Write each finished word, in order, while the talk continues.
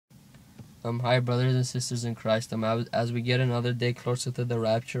Hi brothers and sisters in Christ. As we get another day closer to the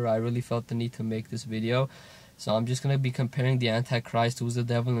rapture, I really felt the need to make this video. So I'm just going to be comparing the Antichrist, who's the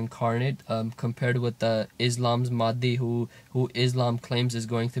devil incarnate, compared with the Islam's Mahdi, who Islam claims is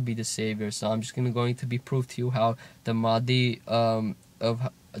going to be the savior. So I'm just going to be proof to you how the Mahdi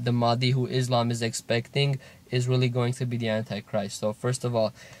the Mahdi who Islam is expecting is really going to be the Antichrist. So first of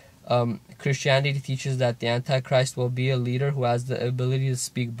all, Christianity teaches that the Antichrist will be a leader who has the ability to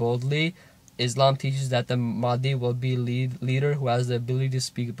speak boldly. Islam teaches that the Mahdi will be a leader who has the ability to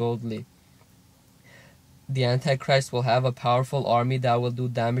speak boldly. The Antichrist will have a powerful army that will do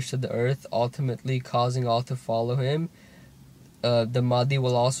damage to the earth, ultimately causing all to follow him. The Mahdi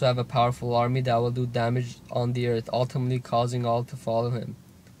will also have a powerful army that will do damage on the earth, ultimately causing all to follow him.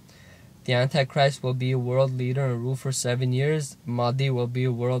 The Antichrist will be a world leader and rule for 7 years. Mahdi will be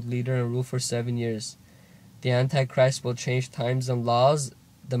a world leader and rule for 7 years. The Antichrist will change times and laws.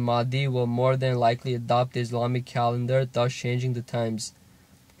 The Mahdi will more than likely adopt the Islamic calendar, thus changing the times.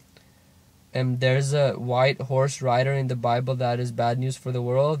 And there's a white horse rider in the Bible that is bad news for the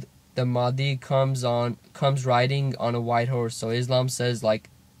world. The Mahdi comes riding on a white horse. So Islam says,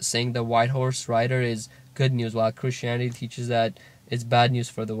 saying the white horse rider is good news, while Christianity teaches that it's bad news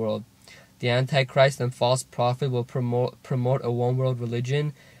for the world. The Antichrist and false prophet will promote a one-world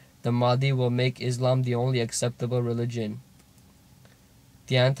religion. The Mahdi will make Islam the only acceptable religion.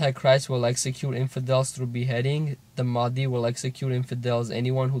 The Antichrist will execute infidels through beheading. The Mahdi will execute infidels,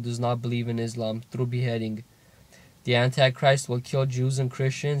 anyone who does not believe in Islam, through beheading. The Antichrist will kill Jews and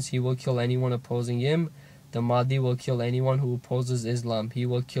Christians. He will kill anyone opposing him. The Mahdi will kill anyone who opposes Islam. He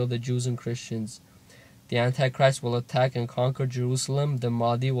will kill the Jews and Christians. The Antichrist will attack and conquer Jerusalem. The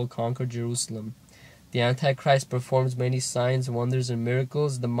Mahdi will conquer Jerusalem. The Antichrist performs many signs, wonders, and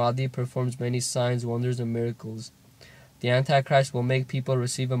miracles. The Mahdi performs many signs, wonders, and miracles. The Antichrist will make people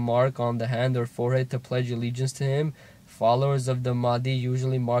receive a mark on the hand or forehead to pledge allegiance to him. Followers of the Mahdi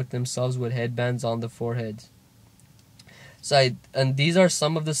usually mark themselves with headbands on the foreheads. And these are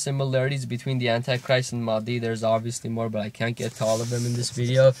some of the similarities between the Antichrist and Mahdi. There's obviously more, but I can't get to all of them in this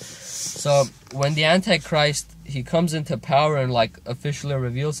video. So when the Antichrist, he comes into power and officially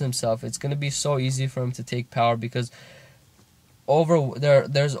reveals himself, it's going to be so easy for him to take power, because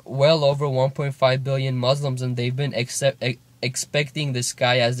there's well over 1.5 billion Muslims, and they've been expecting this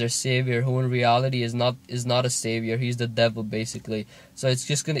guy as their savior, who in reality is not a savior. He's the devil, basically. So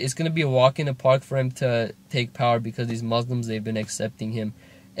it's gonna be a walk in the park for him to take power, because these Muslims, they've been expecting him,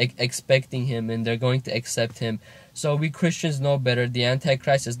 and they're going to accept him. So we Christians know better. The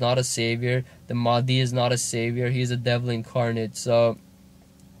Antichrist is not a savior. The Mahdi is not a savior. He's a devil incarnate. So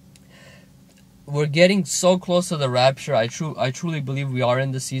we're getting so close to the rapture. I truly believe we are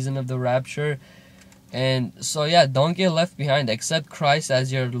in the season of the rapture. And so yeah, don't get left behind. Accept Christ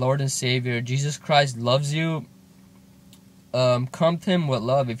as your Lord and Savior. Jesus Christ loves you. Come to him with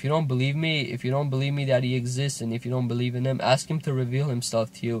love. If you don't believe me that he exists, and if you don't believe in him, ask him to reveal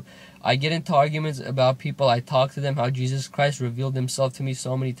himself to you. I get into arguments about people. I talk to them how Jesus Christ revealed himself to me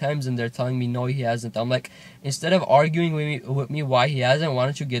so many times, and they're telling me no, he hasn't. I'm like, instead of arguing with me why he hasn't, why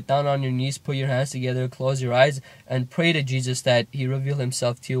don't you get down on your knees, put your hands together, close your eyes, and pray to Jesus that he reveal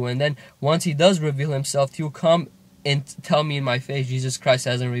himself to you. And then once he does reveal himself to you, come and tell me in my face Jesus Christ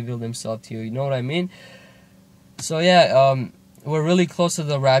hasn't revealed himself to you. You know what I mean? So yeah, we're really close to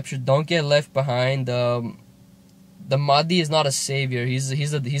the rapture. Don't get left behind. The Mahdi is not a savior. He's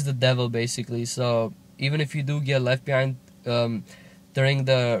the devil, basically. So even if you do get left behind during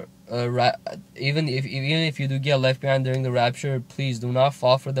the even if you do get left behind during the rapture, please do not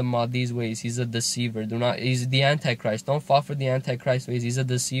fall for the Mahdi's ways. He's a deceiver. He's the Antichrist. Don't fall for the Antichrist ways. He's a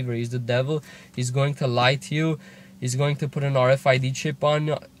deceiver. He's the devil. He's going to lie to you. He's going to put an RFID chip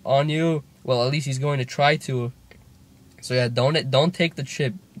on you. Well, at least he's going to try to. So yeah, don't take the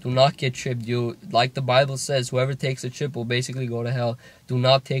chip. Do not get chipped. Like the Bible says, whoever takes the chip will basically go to hell. Do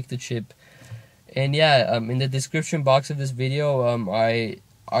not take the chip. And yeah, in the description box of this video,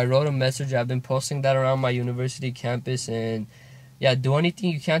 I wrote a message. I've been posting that around my university campus, and yeah, do anything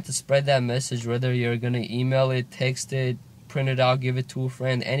you can to spread that message. Whether you're gonna email it, text it, print it out, give it to a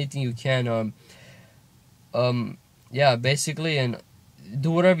friend, anything you can. Yeah, basically, and do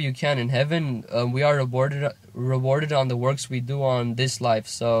whatever you can. In heaven, we are rewarded on the works we do on this life.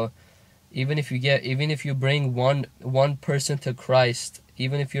 So even if you bring one person to Christ,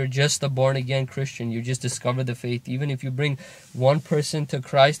 even if you're just a born again Christian, you just discovered the faith, even if you bring one person to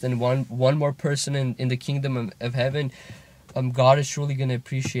Christ and one more person in the kingdom of heaven, God is truly going to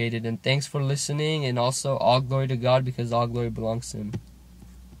appreciate it. And thanks for listening, and also all glory to God, because all glory belongs to him.